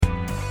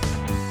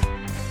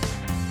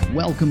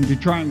Welcome to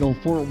Triangle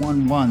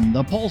 411,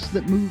 the pulse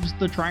that moves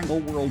the Triangle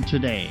world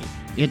today.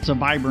 It's a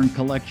vibrant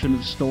collection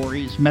of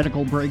stories,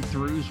 medical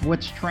breakthroughs,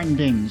 what's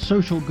trending,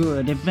 social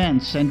good,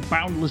 events, and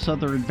boundless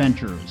other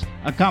adventures.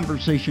 A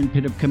conversation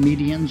pit of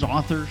comedians,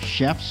 authors,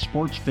 chefs,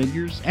 sports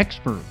figures,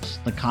 experts,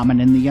 the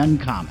common and the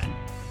uncommon.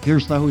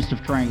 Here's the host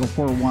of Triangle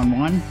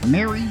 411,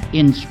 Mary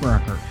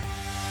Innsbrucker.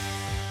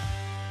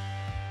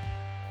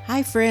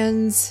 Hi,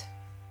 friends.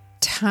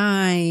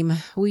 Time.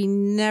 We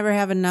never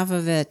have enough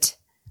of it.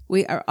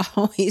 We are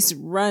always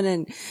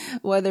running,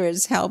 whether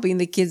it's helping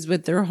the kids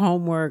with their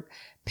homework,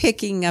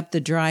 picking up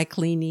the dry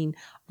cleaning,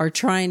 or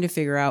trying to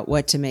figure out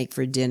what to make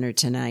for dinner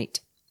tonight.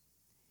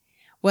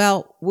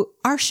 Well,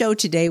 our show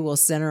today will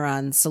center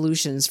on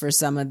solutions for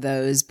some of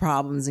those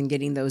problems and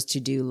getting those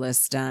to-do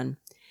lists done.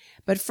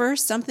 But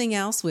first, something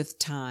else with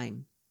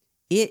time.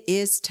 It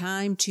is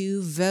time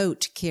to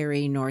vote,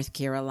 Cary, North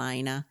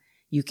Carolina.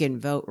 You can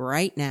vote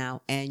right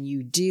now, and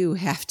you do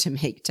have to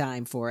make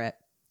time for it.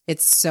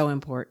 It's so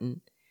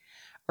important.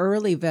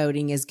 Early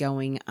voting is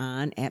going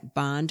on at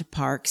Bond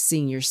Park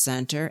Senior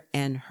Center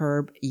and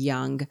Herb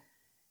Young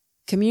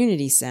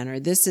Community Center.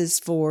 This is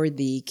for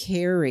the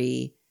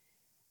Cary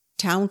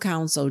Town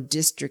Council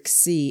District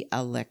C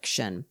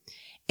election.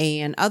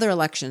 And other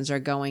elections are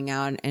going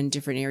on in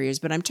different areas,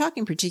 but I'm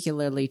talking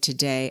particularly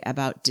today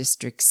about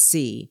District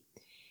C.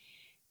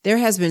 There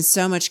has been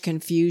so much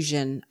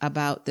confusion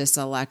about this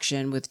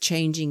election with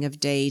changing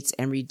of dates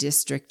and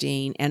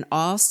redistricting, and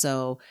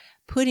also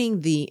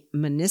putting the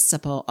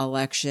municipal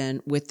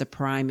election with the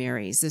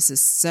primaries. This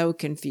is so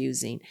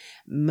confusing.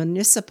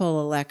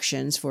 Municipal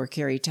elections for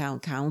Cary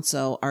Town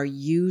Council are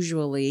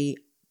usually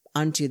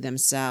unto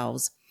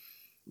themselves,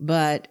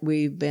 but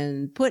we've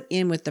been put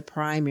in with the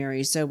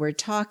primaries. So we're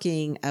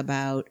talking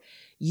about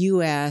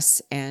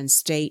U.S. and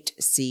state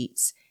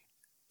seats,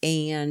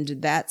 and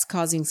that's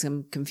causing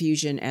some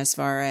confusion as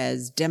far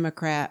as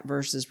Democrat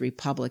versus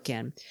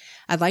Republican.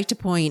 I'd like to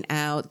point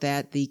out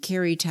that the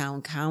Cary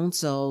Town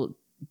Council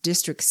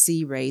District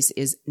C race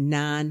is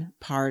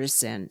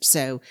nonpartisan.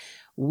 So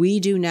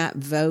we do not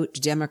vote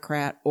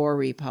Democrat or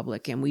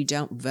Republican. We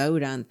don't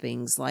vote on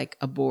things like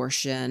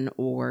abortion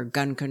or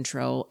gun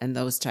control and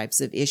those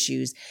types of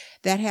issues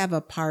that have a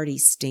party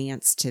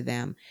stance to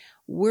them.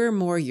 We're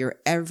more your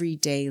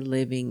everyday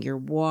living, your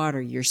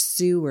water, your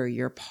sewer,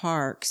 your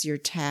parks, your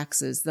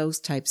taxes, those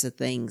types of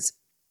things.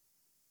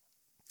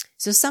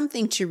 So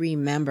something to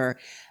remember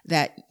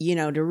that,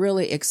 to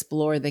really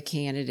explore the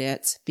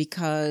candidates,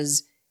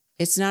 because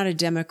it's not a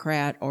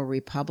Democrat or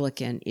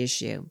Republican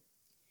issue.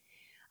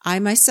 I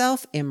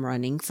myself am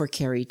running for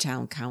Cary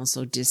Town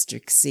Council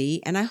District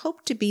C, and I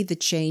hope to be the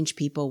change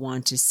people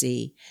want to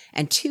see.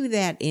 And to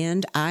that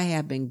end, I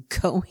have been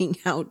going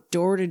out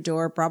door to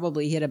door,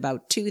 probably hit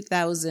about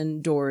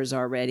 2,000 doors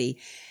already,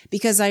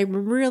 because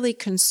I'm really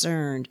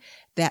concerned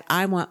that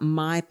I want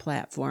my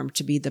platform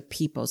to be the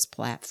people's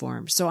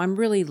platform. So I'm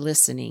really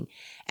listening,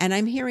 and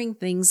I'm hearing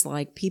things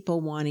like people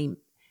wanting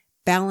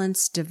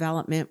balanced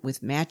development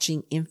with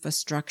matching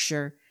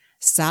infrastructure,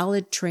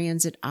 solid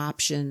transit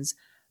options,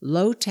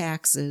 low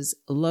taxes,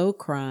 low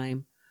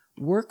crime,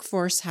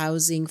 workforce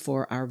housing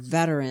for our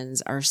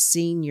veterans, our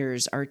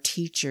seniors, our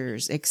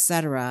teachers,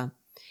 etc.,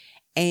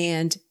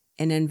 and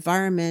an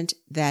environment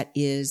that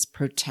is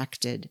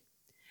protected.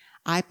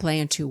 I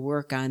plan to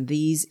work on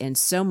these and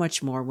so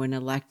much more when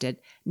elected,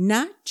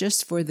 not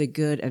just for the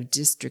good of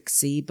District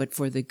C, but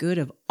for the good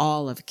of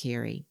all of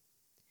Cary.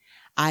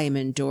 I am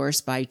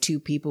endorsed by two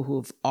people who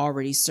have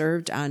already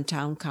served on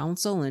town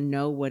council and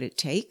know what it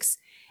takes,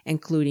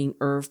 including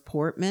Irv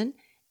Portman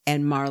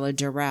and Marla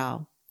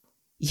Durrell.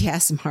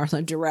 Yes,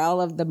 Marla Durrell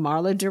of the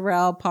Marla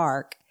Durrell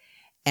Park,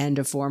 and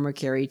a former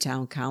Cary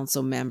Town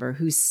Council member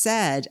who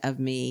said of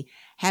me,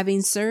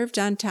 having served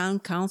on town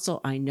council,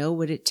 I know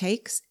what it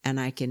takes, and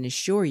I can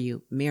assure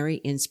you,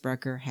 Mary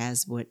Innsbrucker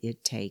has what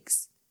it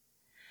takes.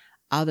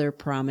 Other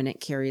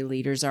prominent Cary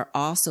leaders are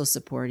also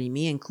supporting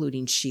me,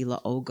 including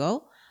Sheila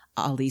Ogle,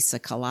 Alisa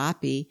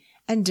Kalapi,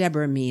 and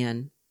Deborah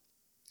Meehan.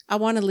 I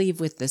want to leave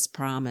with this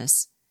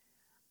promise.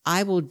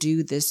 I will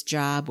do this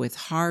job with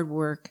hard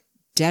work,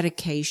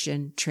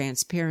 dedication,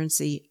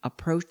 transparency,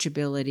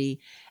 approachability,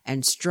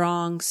 and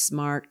strong,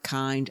 smart,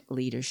 kind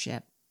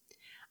leadership.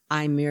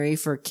 I'm Mary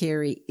for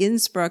Cary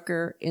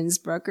Innsbrucker.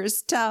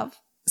 Innsbrucker's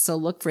tough, so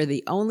look for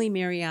the only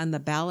Mary on the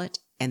ballot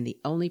and the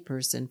only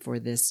person for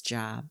this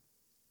job.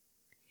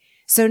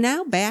 So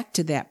now back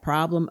to that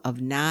problem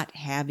of not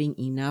having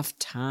enough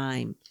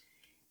time.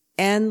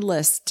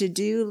 Endless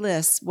to-do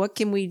lists. What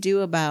can we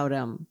do about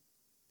them?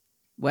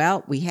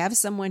 Well, we have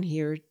someone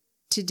here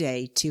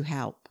today to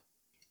help.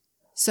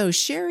 So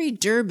Sherry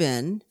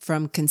Durbin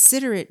from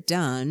Consider It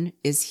Done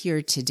is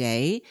here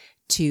today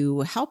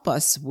to help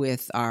us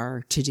with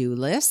our to-do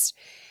list.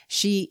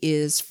 She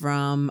is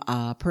from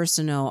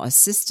Personal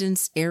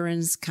Assistance,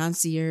 Errands,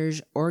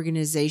 Concierge,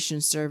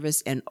 Organization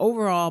Service, and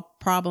Overall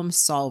Problem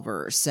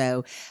Solver.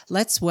 So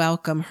let's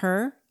welcome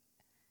her.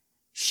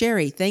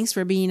 Sherry, thanks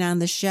for being on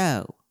the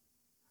show.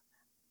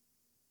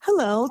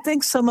 Hello.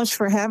 Thanks so much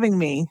for having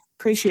me.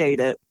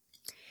 Appreciate it.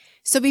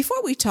 So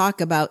before we talk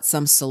about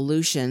some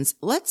solutions,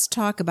 let's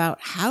talk about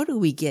how do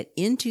we get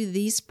into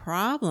these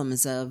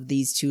problems of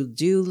these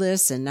to-do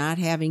lists and not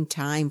having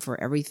time for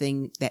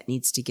everything that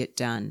needs to get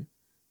done.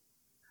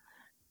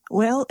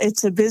 Well,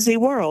 it's a busy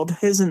world,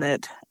 isn't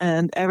it?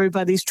 And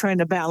everybody's trying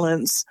to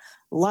balance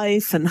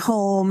life and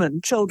home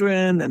and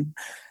children and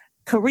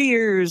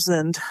careers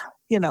and,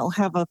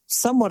 have a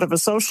somewhat of a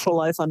social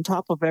life on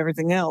top of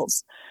everything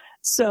else.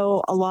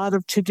 So a lot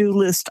of to-do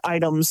list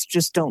items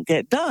just don't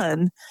get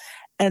done.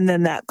 And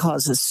then that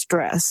causes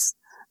stress.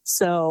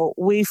 So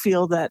we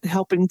feel that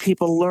helping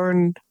people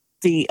learn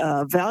the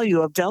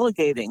value of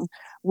delegating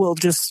will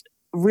just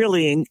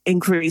really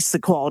increase the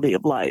quality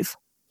of life.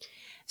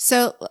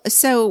 So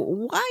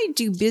why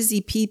do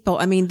busy people,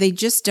 they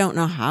just don't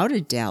know how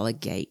to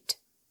delegate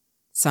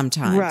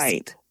sometimes.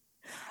 Right.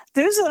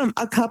 There's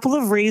a couple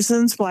of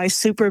reasons why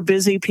super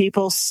busy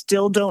people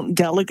still don't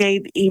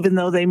delegate, even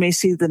though they may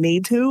see the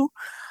need to.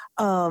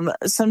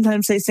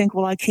 Sometimes they think,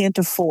 well, I can't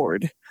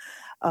afford.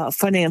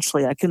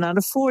 Financially, I cannot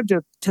afford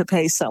to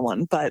pay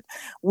someone, but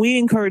we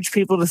encourage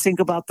people to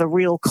think about the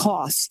real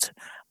cost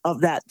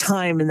of that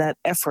time and that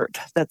effort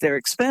that they're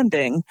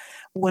expending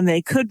when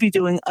they could be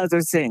doing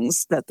other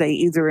things that they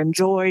either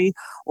enjoy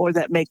or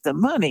that make them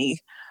money.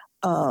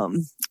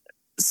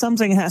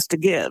 Something has to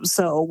give.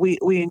 So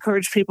we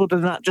encourage people to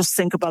not just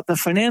think about the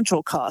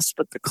financial cost,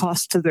 but the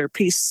cost to their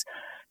peace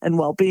and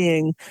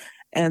well-being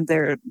and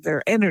their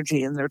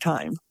energy and their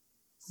time.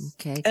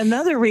 Okay.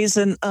 Another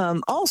reason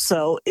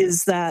also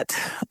is that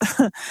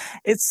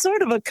it's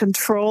sort of a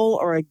control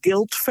or a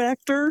guilt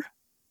factor.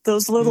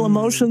 Those little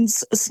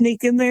emotions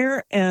sneak in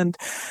there, and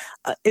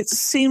it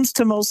seems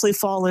to mostly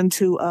fall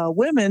into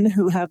women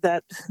who have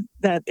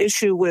that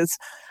issue with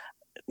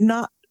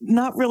not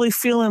really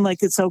feeling like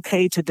it's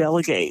okay to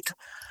delegate.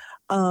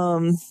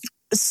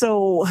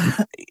 So,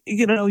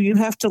 you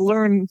have to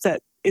learn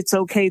that it's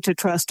okay to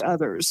trust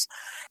others.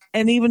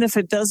 And even if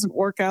it doesn't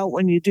work out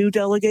when you do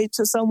delegate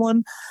to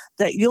someone,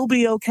 that you'll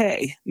be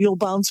okay. You'll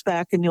bounce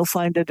back and you'll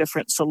find a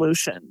different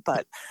solution.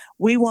 But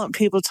we want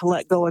people to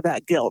let go of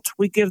that guilt.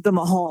 We give them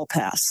a hall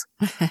pass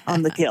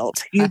on the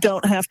guilt. You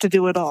don't have to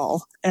do it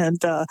all. And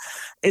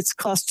it's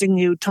costing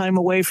you time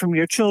away from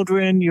your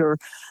children, your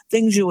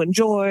things you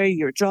enjoy,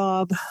 your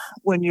job,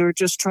 when you're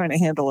just trying to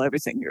handle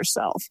everything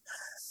yourself.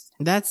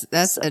 That's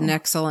an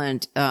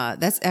excellent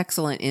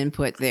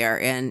input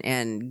there,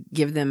 and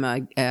give them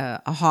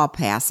a hall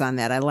pass on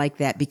that. I like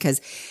that,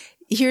 because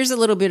here's a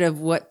little bit of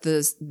what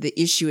the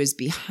issue is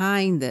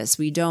behind this.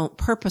 We don't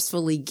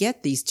purposefully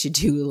get these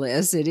to-do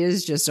lists. It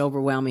is just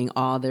overwhelming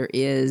all there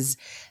is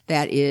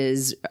that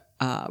is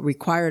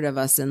required of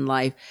us in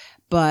life.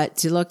 But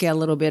to look at a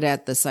little bit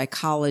at the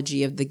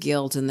psychology of the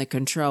guilt and the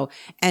control,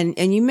 and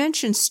you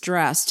mentioned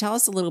stress. Tell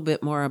us a little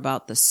bit more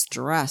about the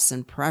stress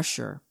and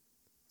pressure.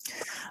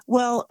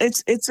 Well,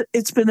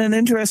 it's been an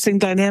interesting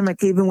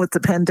dynamic even with the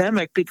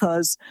pandemic,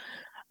 because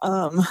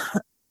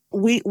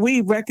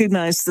we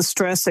recognize the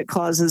stress it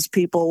causes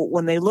people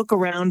when they look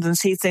around and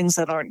see things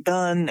that aren't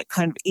done. It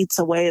kind of eats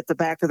away at the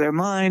back of their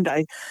mind.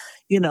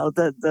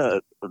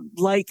 The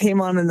light came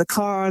on in the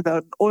car,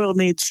 the oil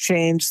needs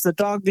change, the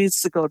dog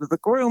needs to go to the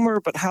groomer,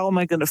 but how am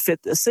I going to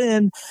fit this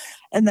in?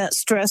 And that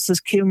stress is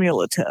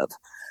cumulative.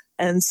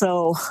 And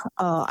so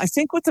I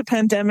think with the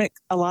pandemic,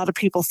 a lot of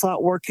people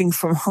thought working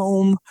from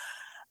home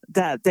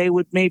that they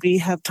would maybe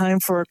have time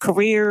for a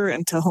career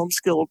and to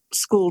homeschool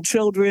school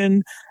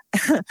children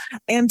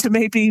and to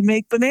maybe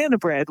make banana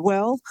bread.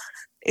 Well,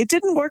 it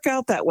didn't work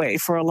out that way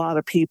for a lot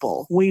of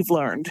people, we've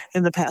learned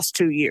in the past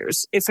 2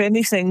 years. If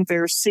anything,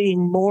 they're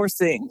seeing more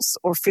things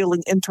or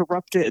feeling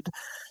interrupted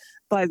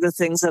by the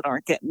things that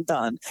aren't getting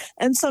done.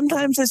 And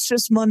sometimes it's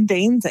just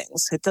mundane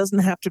things. It doesn't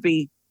have to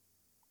be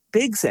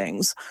big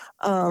things.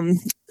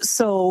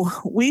 So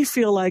we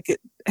feel like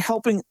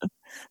helping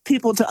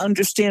people to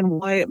understand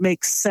why it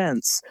makes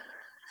sense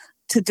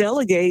to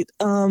delegate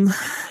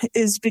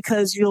is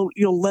because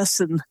you'll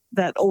lessen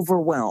that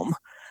overwhelm.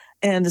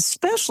 And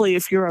especially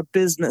if you're a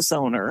business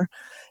owner,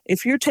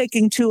 if you're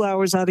taking 2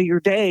 hours out of your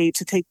day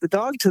to take the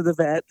dog to the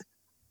vet,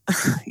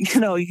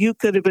 you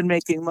could have been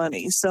making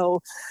money.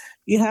 So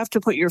you have to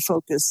put your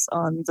focus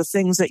on the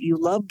things that you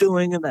love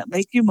doing and that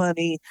make you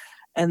money,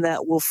 and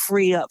that will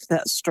free up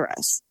that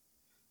stress.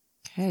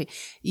 Okay.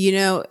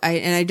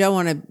 I don't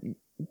want to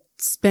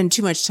spend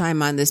too much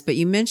time on this, but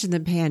you mentioned the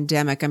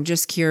pandemic. I'm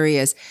just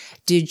curious,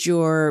 did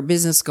your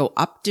business go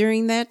up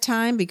during that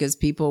time because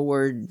people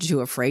were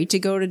too afraid to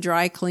go to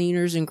dry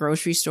cleaners and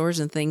grocery stores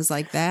and things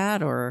like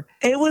that? Or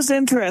it was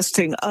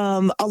interesting.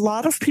 A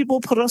lot of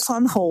people put us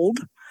on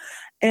hold,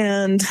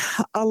 and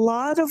a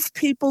lot of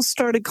people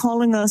started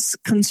calling us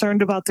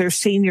concerned about their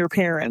senior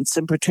parents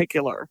in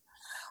particular.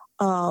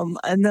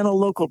 And then a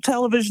local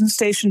television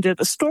station did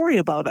a story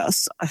about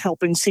us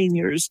helping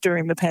seniors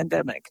during the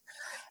pandemic.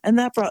 And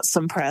that brought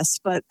some press.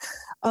 But,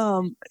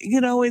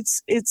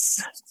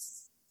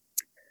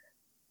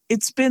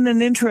 it's been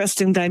an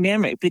interesting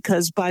dynamic,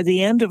 because by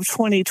the end of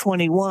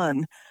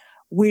 2021,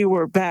 we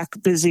were back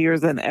busier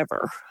than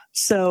ever.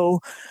 So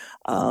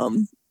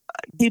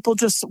people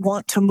just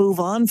want to move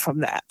on from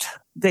that.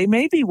 They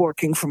may be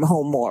working from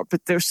home more,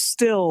 but they're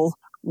still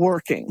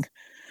working,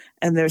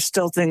 and there's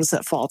still things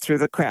that fall through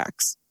the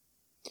cracks.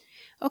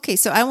 Okay,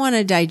 so I want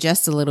to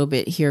digest a little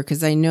bit here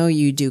because I know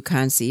you do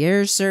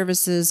concierge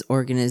services,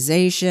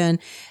 organization,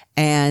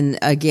 and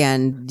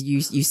again,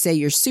 you say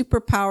your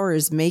superpower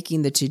is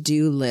making the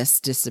to-do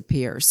list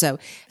disappear. So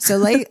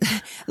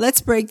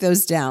let's break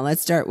those down.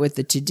 Let's start with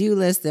the to-do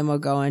list, then we'll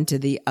go into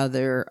the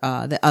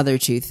other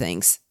two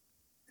things.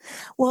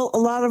 Well, a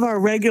lot of our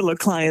regular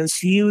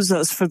clients use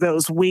us for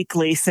those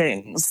weekly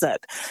things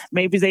that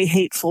maybe they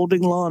hate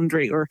folding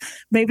laundry, or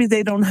maybe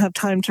they don't have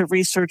time to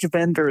research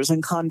vendors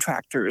and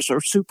contractors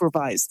or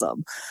supervise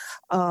them.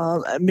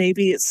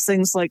 Maybe it's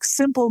things like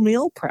simple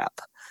meal prep.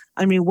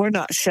 I mean, we're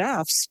not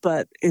chefs,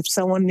 but if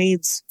someone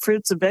needs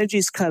fruits and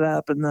veggies cut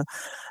up and the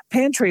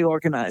pantry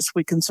organized,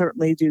 we can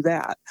certainly do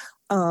that.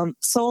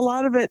 So a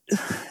lot of it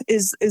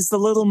is the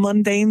little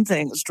mundane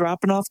things,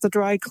 dropping off the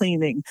dry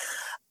cleaning,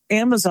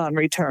 Amazon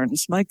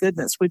returns. My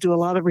goodness, we do a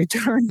lot of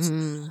returns.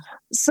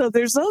 So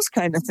there's those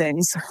kind of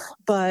things.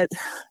 But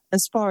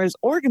as far as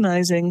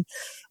organizing,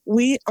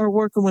 we are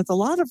working with a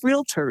lot of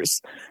realtors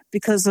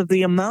because of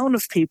the amount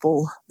of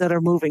people that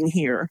are moving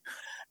here.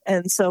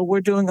 And so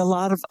we're doing a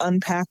lot of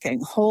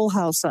unpacking, whole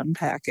house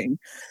unpacking,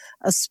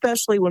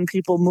 especially when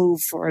people move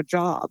for a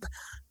job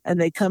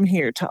and they come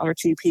here to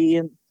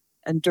RTP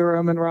and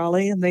Durham and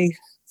Raleigh, and they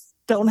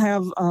don't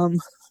have,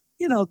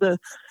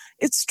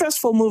 it's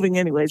stressful moving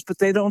anyways, but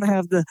they don't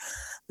have the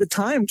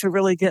time to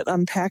really get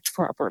unpacked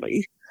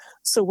properly.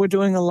 So we're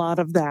doing a lot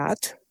of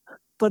that,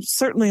 but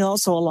certainly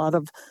also a lot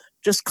of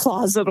just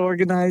closet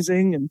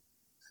organizing and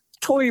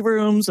toy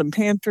rooms and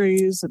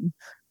pantries and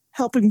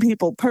helping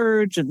people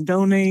purge and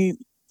donate,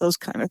 those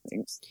kind of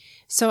things.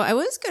 So I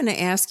was going to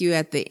ask you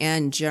at the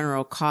end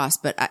general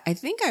cost, but I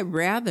think I'd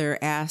rather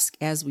ask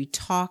as we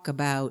talk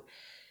about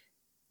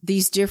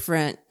these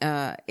different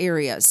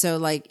areas. So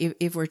like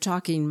if we're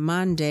talking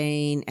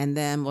mundane, and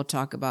then we'll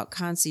talk about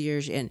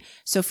concierge. And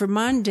so for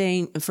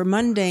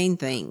mundane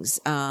things,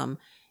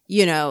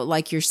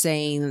 like you're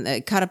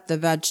saying, cut up the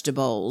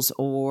vegetables,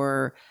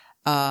 or,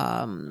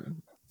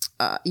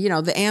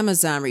 the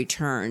Amazon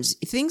returns,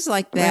 things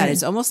like that. Right.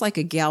 It's almost like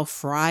a Gal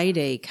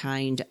Friday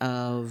kind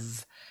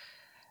of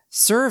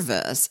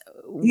service.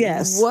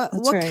 Yes. What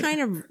right.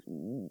 kind of,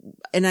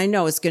 and I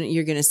know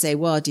you're going to say,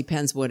 well, it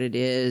depends what it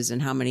is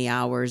and how many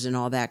hours and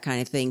all that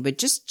kind of thing. But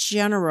just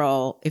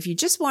general, if you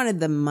just wanted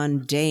the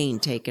mundane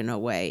taken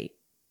away,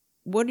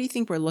 what do you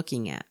think we're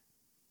looking at?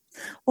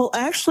 Well,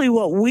 actually,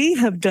 what we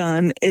have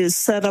done is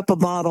set up a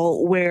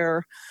model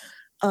where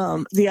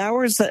the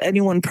hours that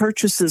anyone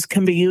purchases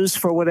can be used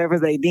for whatever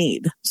they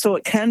need. So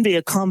it can be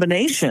a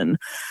combination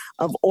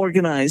of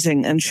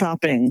organizing and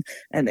shopping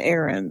and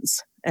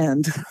errands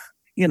and,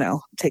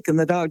 taking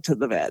the dog to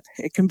the vet.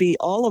 It can be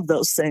all of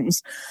those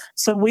things.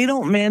 So we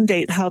don't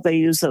mandate how they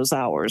use those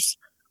hours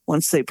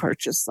once they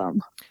purchase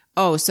them.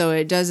 Oh, so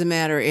it doesn't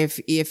matter if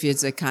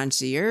it's a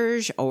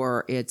concierge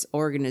or it's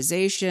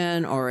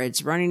organization or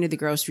it's running to the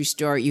grocery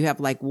store. You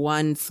have like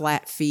one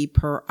flat fee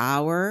per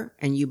hour,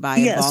 and you buy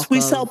a bulk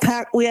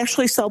we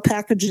actually sell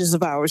packages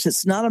of hours.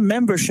 It's not a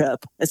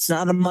membership. It's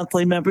not a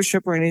monthly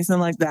membership or anything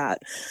like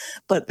that,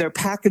 but they're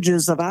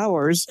packages of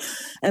hours.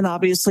 And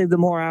obviously the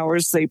more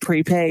hours they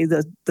prepay,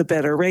 the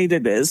better rate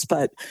it is.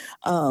 But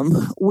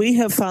we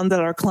have found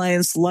that our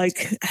clients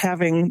like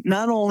having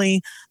not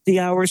only the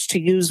hours to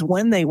use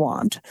when they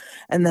want,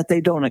 and that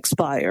they don't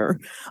expire,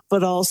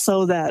 but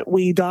also that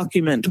we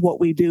document what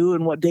we do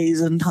and what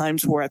days and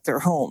times we're at their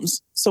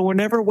homes. So we're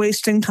never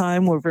wasting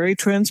time. We're very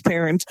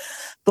transparent,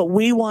 but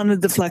we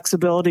wanted the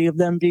flexibility of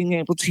them being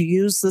able to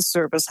use the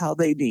service how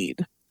they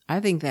need.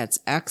 I think that's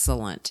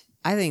excellent.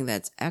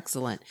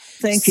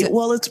 Thank you.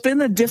 Well, it's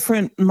been a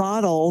different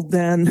model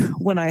than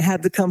when I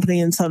had the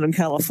company in Southern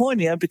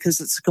California because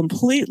it's a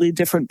completely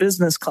different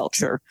business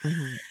culture.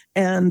 Mm-hmm.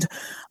 And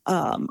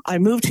I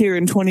moved here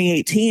in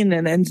 2018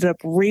 and ended up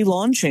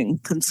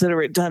relaunching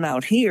Consider It Done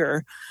out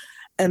here,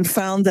 and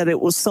found that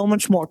it was so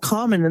much more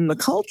common in the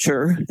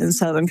culture in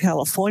Southern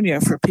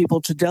California for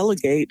people to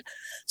delegate.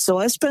 So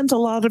I spent a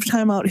lot of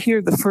time out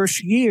here the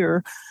first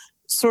year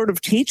sort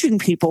of teaching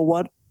people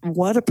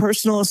what a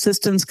personal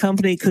assistance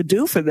company could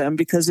do for them,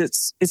 because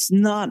it's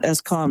not as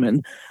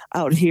common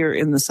out here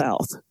in the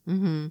South.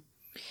 Mm-hmm.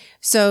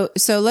 So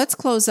let's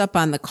close up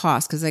on the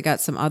cost, because I got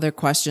some other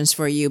questions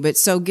for you. But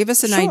so give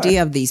us an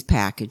idea of these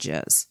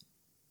packages.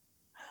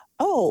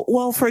 Oh,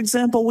 well, for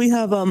example, we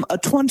have a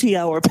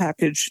 20-hour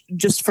package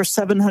just for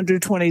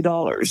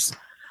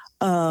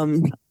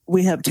 $720.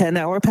 We have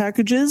 10-hour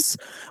packages.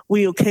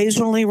 We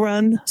occasionally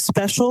run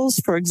specials.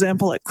 For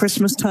example, at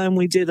Christmas time,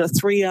 we did a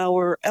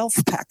 3-hour elf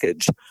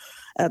package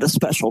at a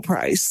special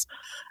price.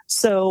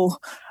 So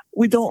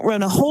we don't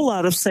run a whole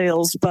lot of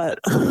sales, but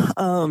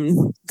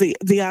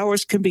the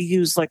hours can be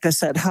used, like I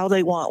said, how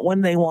they want,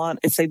 when they want.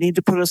 If they need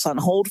to put us on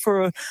hold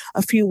for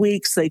a few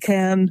weeks, they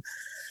can.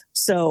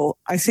 So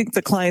I think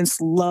the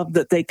clients love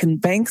that they can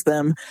bank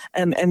them.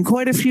 And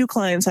quite a few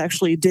clients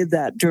actually did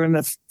that during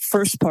the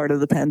first part of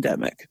the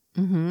pandemic.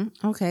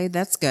 Okay,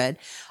 that's good.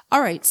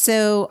 All right,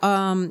 so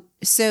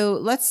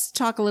let's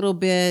talk a little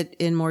bit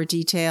in more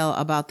detail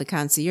about the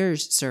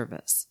concierge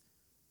service.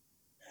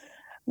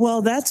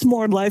 Well, that's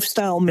more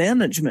lifestyle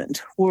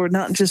management. We're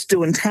not just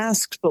doing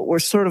tasks, but we're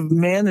sort of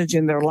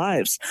managing their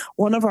lives.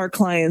 One of our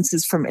clients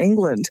is from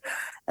England,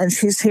 and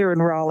she's here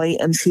in Raleigh,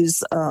 and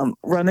she's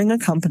running a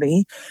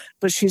company,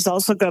 but she's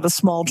also got a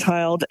small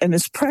child and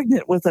is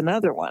pregnant with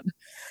another one.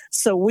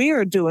 So we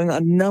are doing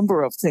a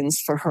number of things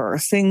for her.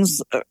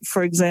 Things,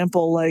 for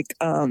example, like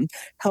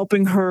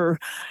helping her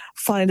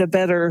find a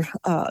better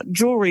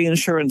jewelry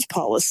insurance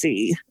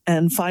policy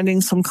and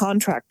finding some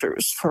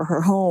contractors for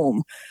her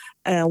home.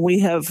 And we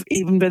have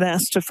even been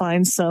asked to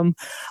find some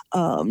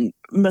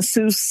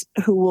masseuse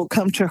who will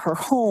come to her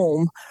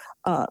home,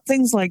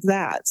 things like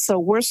that. So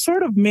we're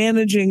sort of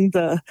managing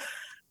the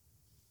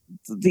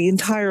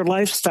entire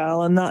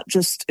lifestyle, and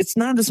it's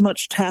not as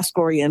much task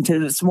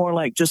oriented. It's more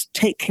like, just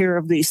take care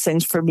of these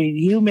things for me.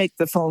 You make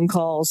the phone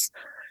calls,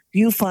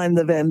 you find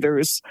the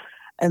vendors,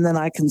 and then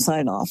I can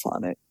sign off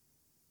on it.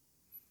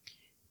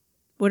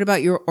 What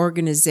about your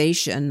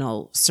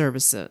organizational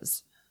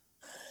services?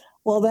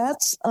 Well,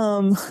 that's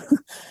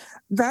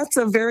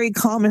a very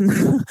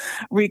common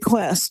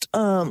request.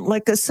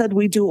 Like I said,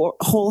 we do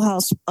whole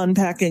house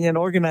unpacking and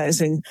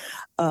organizing,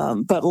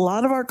 but a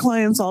lot of our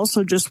clients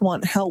also just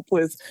want help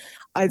with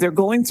either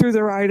going through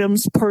their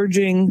items,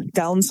 purging,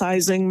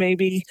 downsizing,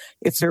 maybe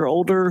if they're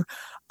older,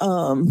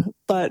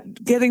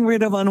 but getting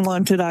rid of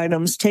unwanted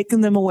items,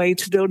 taking them away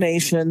to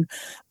donation,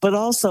 but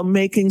also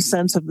making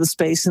sense of the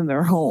space in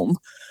their home.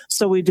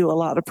 So we do a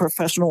lot of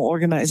professional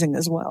organizing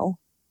as well.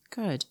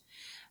 Good.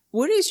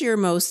 What is your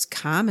most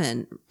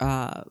common,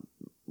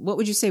 what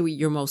would you say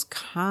your most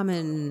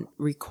common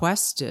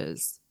request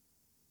is?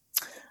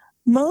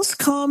 Most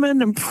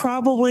common, and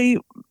probably,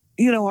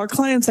 our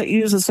clients that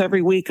use us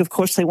every week, of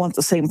course, they want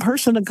the same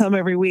person to come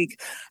every week,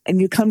 and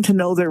you come to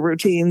know their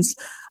routines.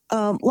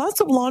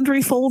 Lots of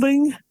laundry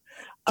folding,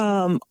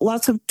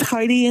 lots of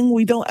tidying.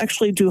 We don't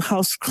actually do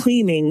house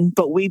cleaning,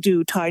 but we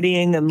do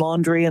tidying and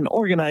laundry and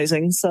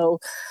organizing. So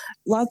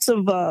lots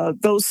of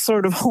those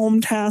sort of home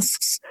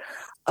tasks.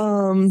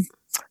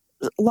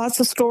 Lots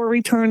of store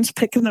returns,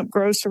 picking up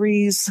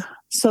groceries.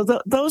 So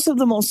those are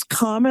the most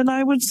common,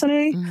 I would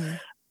say. Mm-hmm.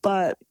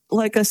 But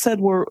like I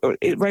said,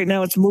 right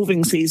now it's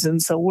moving season,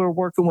 so we're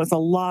working with a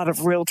lot of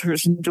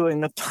realtors and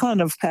doing a ton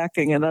of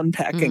packing and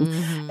unpacking.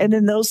 Mm-hmm. And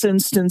in those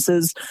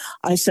instances,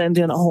 I send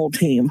in a whole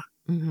team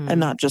and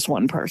not just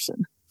one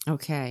person.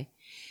 Okay.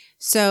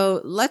 So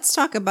let's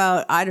talk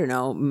about, I don't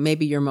know,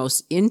 maybe your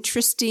most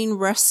interesting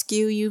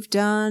rescue you've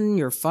done,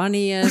 your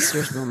funniest,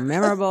 your most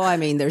memorable. I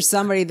mean, there's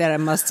somebody that I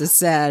must have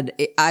said,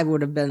 I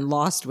would have been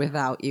lost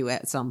without you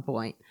at some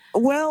point.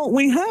 Well,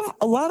 we have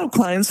a lot of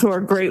clients who are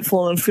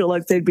grateful and feel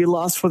like they'd be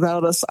lost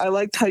without us. I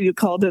liked how you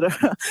called it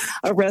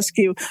a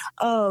rescue.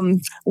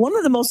 One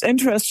of the most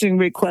interesting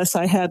requests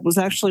I had was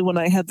actually when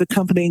I had the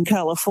company in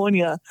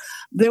California.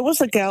 There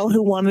was a gal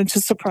who wanted to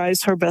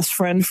surprise her best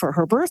friend for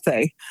her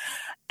birthday.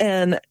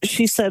 And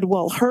she said,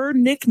 well, her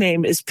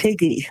nickname is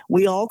Piggy.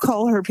 We all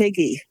call her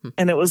Piggy.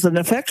 And it was an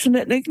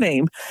affectionate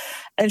nickname.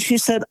 And she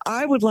said,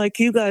 I would like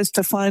you guys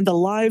to find a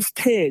live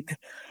pig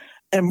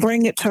and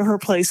bring it to her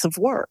place of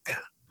work.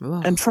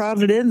 Whoa. And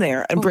trot it in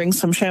there and bring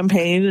some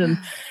champagne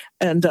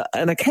and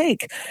a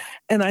cake.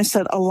 And I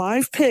said, a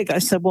live pig. I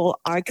said,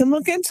 well, I can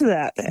look into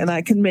that and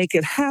I can make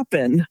it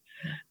happen,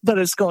 but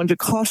it's going to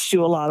cost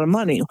you a lot of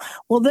money.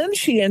 Well, then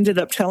she ended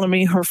up telling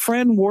me her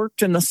friend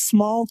worked in a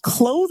small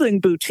clothing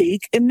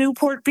boutique in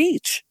Newport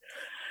Beach.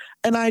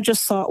 And I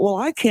just thought, well,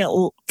 I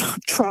can't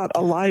trot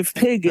a live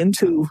pig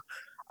into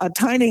a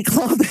tiny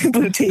clothing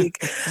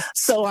boutique.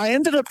 So I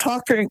ended up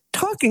talking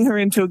her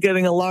into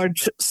getting a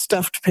large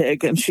stuffed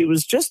pig, and she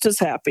was just as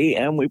happy.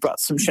 And we brought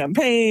some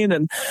champagne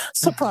and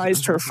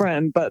surprised her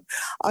friend. But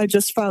I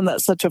just found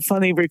that such a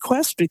funny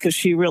request because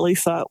she really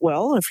thought,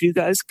 well, if you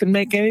guys can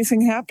make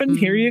anything happen,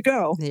 here you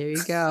go. There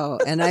you go.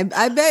 And I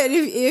bet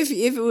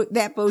if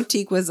that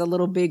boutique was a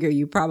little bigger,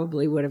 you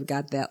probably would have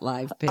got that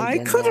live pig. I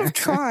could have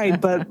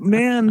tried, but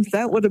man,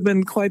 that would have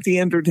been quite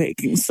the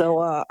undertaking.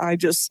 So I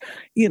just,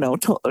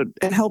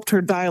 helped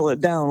her dial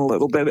it down a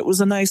little bit. It was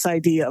a nice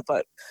idea,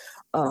 but,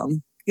 a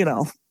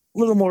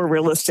little more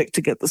realistic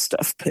to get the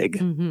stuffed pig.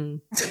 Mm-hmm.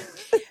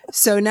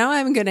 So now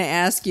I'm going to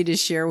ask you to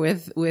share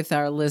with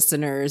our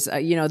listeners,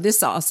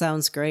 this all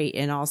sounds great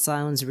and all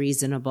sounds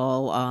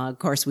reasonable. Of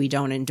course, we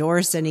don't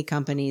endorse any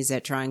companies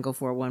at Triangle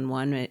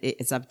 411.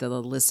 It's up to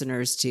the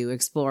listeners to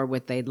explore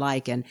what they'd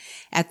like. And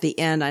at the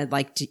end, I'd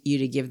like you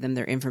to give them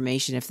their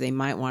information if they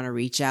might want to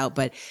reach out.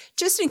 But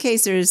just in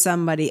case there is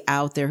somebody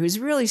out there who's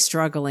really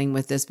struggling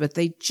with this, but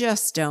they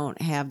just don't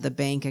have the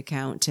bank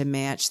account to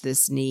match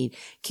this need,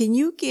 can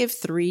you give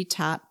 3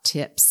 top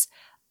tips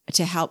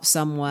to help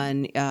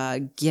someone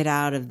get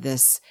out of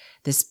this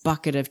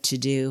bucket of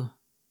to-do?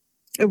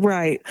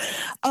 Right.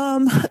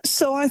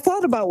 So I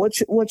thought about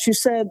what you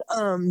said.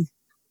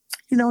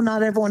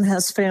 Not everyone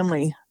has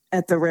family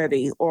at the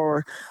ready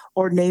or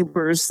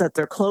neighbors that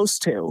they're close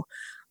to.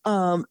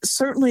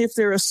 Certainly, if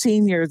they're a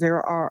senior,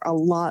 there are a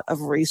lot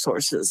of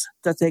resources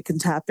that they can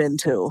tap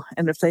into.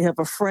 And if they have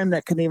a friend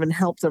that can even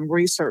help them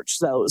research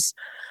those,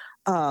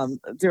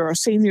 there are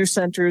senior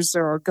centers,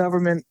 there are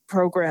government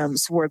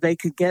programs where they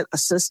could get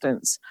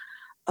assistance.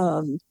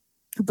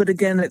 But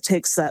again, it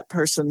takes that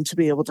person to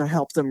be able to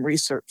help them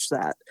research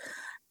that.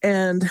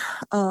 And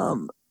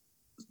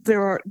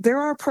there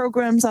are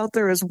programs out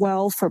there as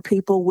well for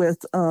people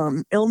with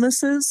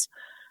illnesses.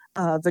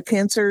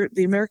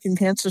 The American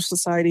Cancer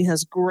Society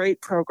has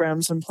great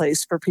programs in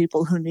place for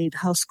people who need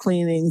house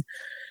cleaning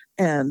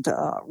and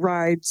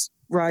rides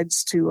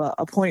to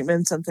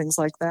appointments and things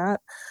like that.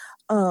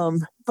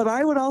 But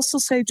I would also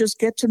say just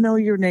get to know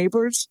your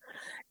neighbors.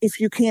 If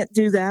you can't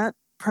do that,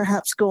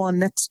 perhaps go on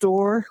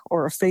Nextdoor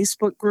or a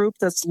Facebook group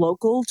that's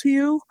local to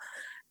you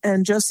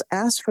and just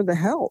ask for the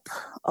help.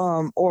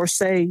 Or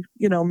say,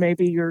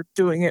 maybe you're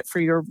doing it for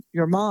your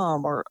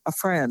mom or a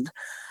friend.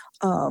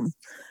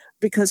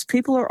 Because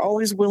people are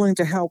always willing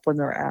to help when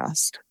they're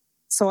asked.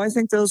 So I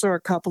think those are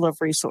a couple of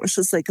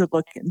resources they could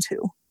look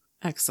into.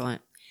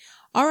 Excellent.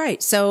 All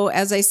right. So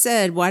as I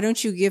said, why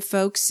don't you give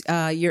folks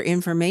your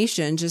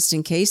information just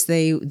in case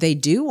they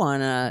do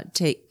want to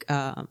take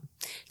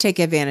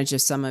advantage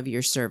of some of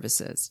your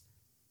services?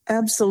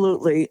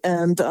 Absolutely.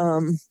 And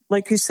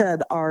like you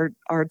said, our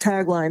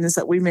tagline is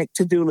that we make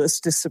to-do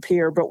lists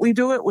disappear, but we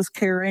do it with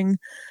caring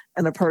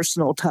and a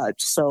personal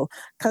touch. So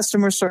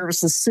customer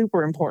service is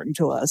super important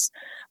to us.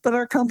 But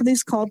our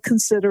company's called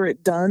Consider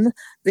It Done.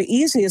 The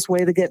easiest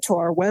way to get to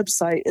our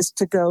website is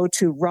to go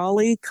to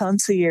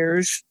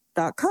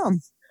RaleighConcierge.com.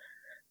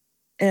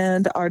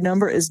 And our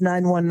number is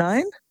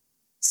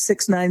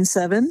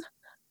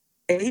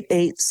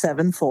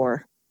 919-697-8874.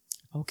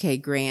 Okay,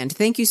 grand.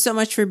 Thank you so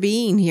much for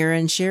being here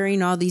and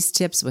sharing all these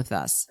tips with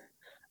us.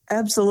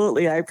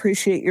 Absolutely. I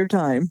appreciate your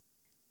time.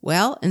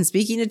 Well, and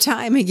speaking of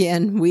time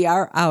again, we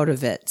are out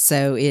of it.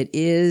 So it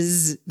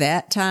is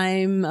that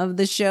time of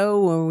the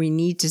show where we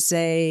need to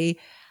say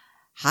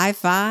high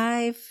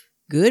five,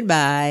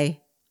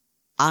 goodbye.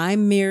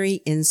 I'm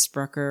Mary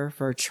Innsbrucker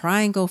for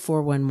Triangle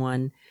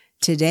 411.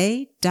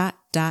 Today, ...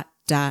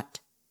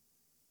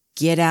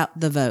 Get out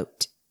the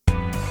vote.